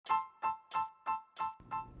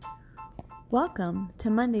Welcome to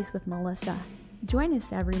Mondays with Melissa. Join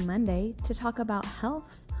us every Monday to talk about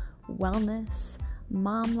health, wellness,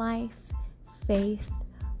 mom life, faith,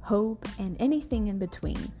 hope, and anything in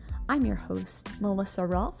between. I'm your host, Melissa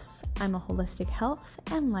Rolfs. I'm a holistic health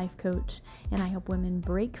and life coach, and I help women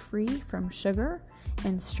break free from sugar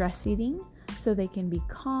and stress eating so they can be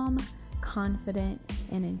calm, confident,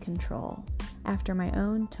 and in control. After my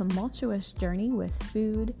own tumultuous journey with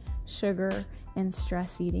food, sugar, and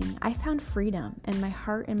stress eating, I found freedom, and my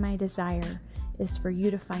heart and my desire is for you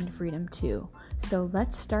to find freedom too. So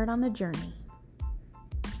let's start on the journey.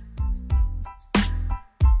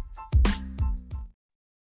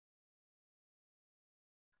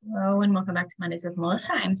 Hello, and welcome back to Mondays with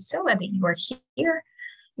Melissa. I'm so glad that you are here.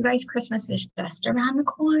 You guys, Christmas is just around the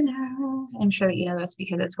corner. I'm sure that you know this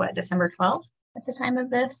because it's December 12th at the time of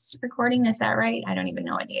this recording. Is that right? I don't even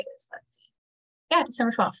know what day it is. Let's see. Yeah,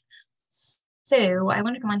 December 12th. So I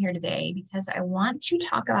want to come on here today because I want to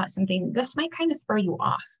talk about something. This might kind of throw you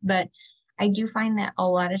off, but I do find that a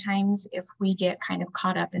lot of times if we get kind of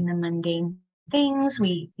caught up in the mundane things,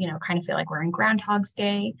 we, kind of feel like we're in Groundhog's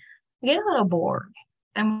Day. We get a little bored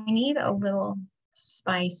and we need a little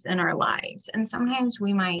spice in our lives. And sometimes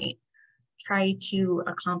we might try to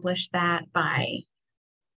accomplish that by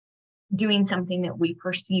doing something that we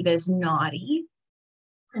perceive as naughty.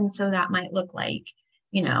 And so that might look like,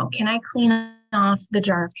 can I clean off the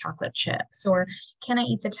jar of chocolate chips, or can I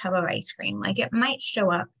eat the tub of ice cream? Like, it might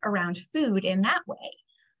show up around food in that way.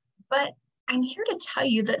 But I'm here to tell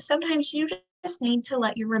you that sometimes you just need to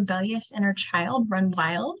let your rebellious inner child run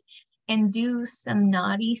wild and do some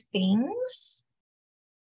naughty things,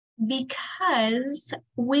 because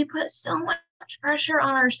we put so much pressure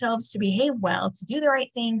on ourselves to behave well, to do the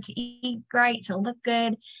right thing, to eat right, to look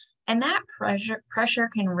good. And that pressure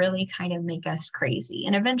can really kind of make us crazy.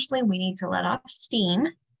 And eventually we need to let off steam.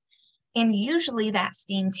 And usually that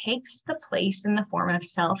steam takes the place in the form of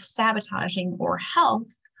self-sabotaging or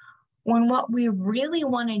health, when what we really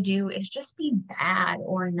want to do is just be bad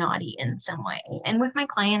or naughty in some way. And with my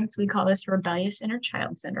clients, we call this rebellious inner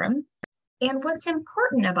child syndrome. And what's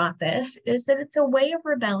important about this is that it's a way of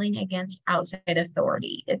rebelling against outside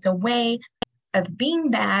authority. It's a way of being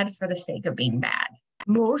bad for the sake of being bad.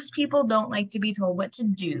 Most people don't like to be told what to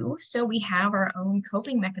do, so we have our own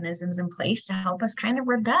coping mechanisms in place to help us kind of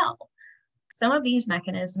rebel. Some of these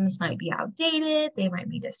mechanisms might be outdated, they might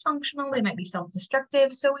be dysfunctional, they might be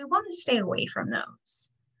self-destructive, so we want to stay away from those.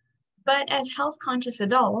 But as health-conscious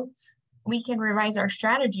adults, we can revise our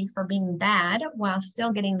strategy for being bad while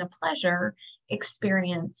still getting the pleasure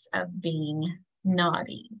experience of being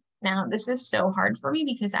naughty. Now, this is so hard for me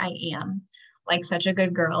because I am like such a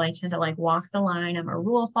good girl. I tend to walk the line. I'm a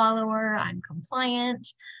rule follower. I'm compliant.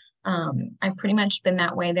 I've pretty much been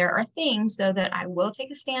that way. There are things, though, that I will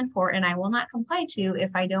take a stand for and I will not comply to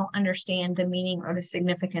if I don't understand the meaning or the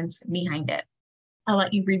significance behind it. I'll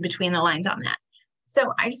let you read between the lines on that.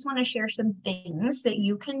 So I just want to share some things that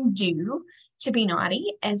you can do to be naughty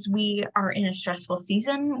as we are in a stressful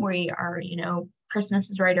season. We are,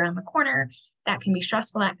 Christmas is right around the corner. That can be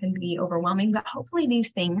stressful, that can be overwhelming, but hopefully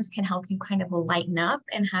these things can help you kind of lighten up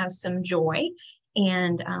and have some joy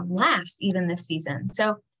and laughs even this season.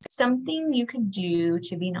 So something you could do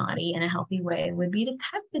to be naughty in a healthy way would be to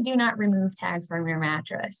cut the do not remove tag from your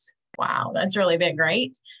mattress. Wow, that's really big,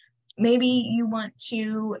 right? Maybe you want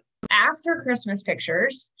to, after Christmas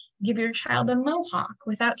pictures, give your child a mohawk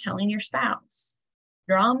without telling your spouse.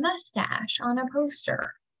 Draw a mustache on a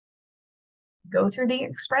poster. Go through the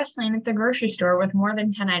express lane at the grocery store with more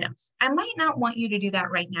than 10 items. I might not want you to do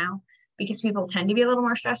that right now because people tend to be a little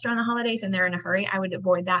more stressed around the holidays and they're in a hurry. I would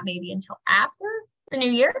avoid that maybe until after the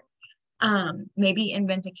new year. Maybe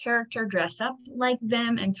invent a character, dress up like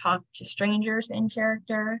them, and talk to strangers in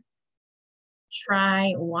character.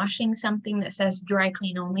 Try washing something that says dry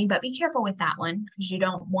clean only, but be careful with that one because you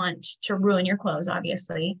don't want to ruin your clothes,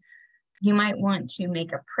 obviously. You might want to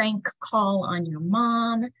make a prank call on your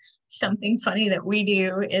mom. Something funny that we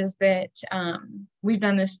do is that we've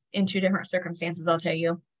done this in two different circumstances, I'll tell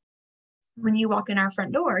you. When you walk in our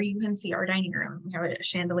front door, you can see our dining room. We have a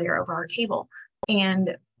chandelier over our table.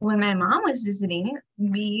 And when my mom was visiting,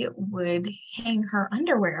 we would hang her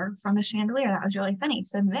underwear from the chandelier. That was really funny.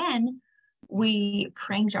 So then we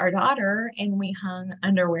pranked our daughter and we hung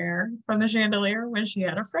underwear from the chandelier when she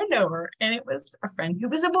had a friend over, and it was a friend who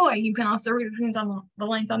was a boy. You can also read between the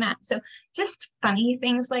lines on that. So just funny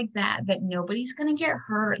things like that nobody's going to get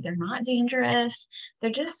hurt. They're not dangerous. They're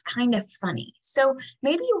just kind of funny. So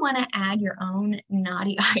maybe you want to add your own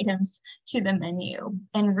naughty items to the menu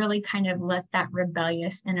and really kind of let that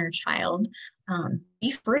rebellious inner child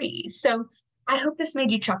be free. So I hope this made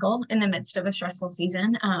you chuckle in the midst of a stressful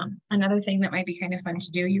season. Another thing that might be kind of fun to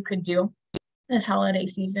do, you could do this holiday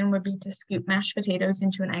season would be to scoop mashed potatoes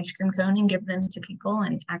into an ice cream cone and give them to people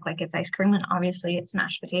and act like it's ice cream. And obviously it's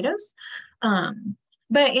mashed potatoes.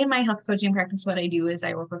 But in my health coaching practice, what I do is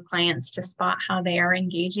I work with clients to spot how they are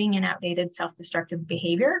engaging in outdated self-destructive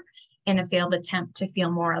behavior in a failed attempt to feel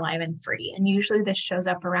more alive and free. And usually this shows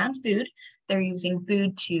up around food. They're using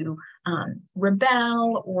food to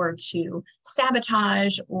rebel or to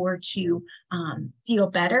sabotage or to feel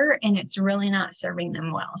better, and it's really not serving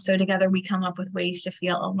them well. So together we come up with ways to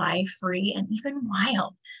feel alive, free, and even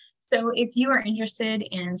wild. So if you are interested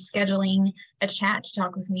in scheduling a chat to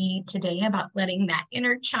talk with me today about letting that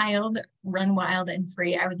inner child run wild and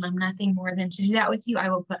free, I would love nothing more than to do that with you. I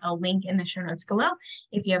will put a link in the show notes below.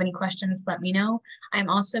 If you have any questions, let me know. I'm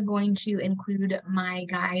also going to include my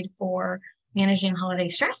guide for managing holiday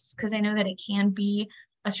stress, because I know that it can be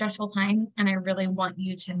a stressful time, and I really want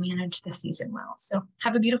you to manage the season well. So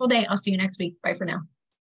have a beautiful day. I'll see you next week. Bye for now.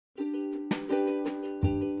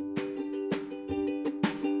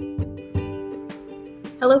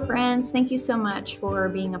 Hello, friends. Thank you so much for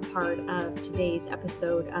being a part of today's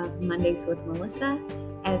episode of Mondays with Melissa.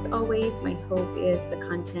 As always, my hope is the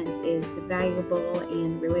content is valuable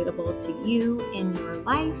and relatable to you in your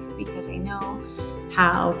life, because I know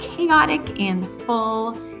how chaotic and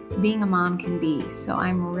full being a mom can be. So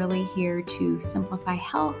I'm really here to simplify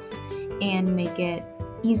health and make it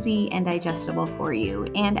easy and digestible for you.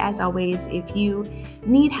 And as always, if you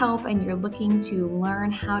need help and you're looking to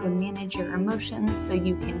learn how to manage your emotions so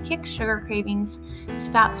you can kick sugar cravings,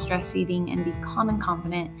 stop stress eating, and be calm and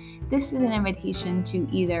confident, this is an invitation to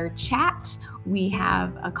either chat. We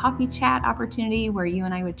have a coffee chat opportunity where you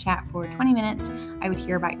and I would chat for 20 minutes. I would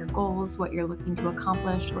hear about your goals, what you're looking to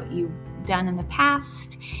accomplish, what you've done in the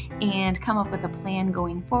past, and come up with a plan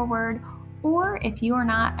going forward. Or if you are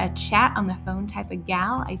not a chat on the phone type of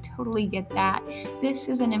gal, I totally get that. This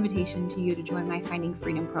is an invitation to you to join my Finding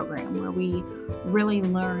Freedom program, where we really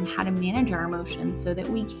learn how to manage our emotions so that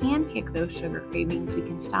we can kick those sugar cravings, we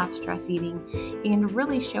can stop stress eating, and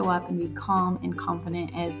really show up and be calm and confident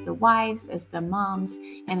as the wives, as the moms,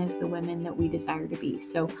 and as the women that we desire to be.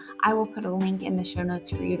 So I will put a link in the show notes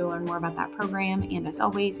for you to learn more about that program. And as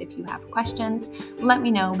always, if you have questions, let me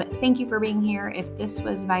know. But thank you for being here. If this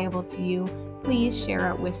was valuable to you, please share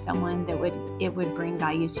it with someone that it would bring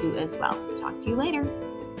value to as well. Talk to you later.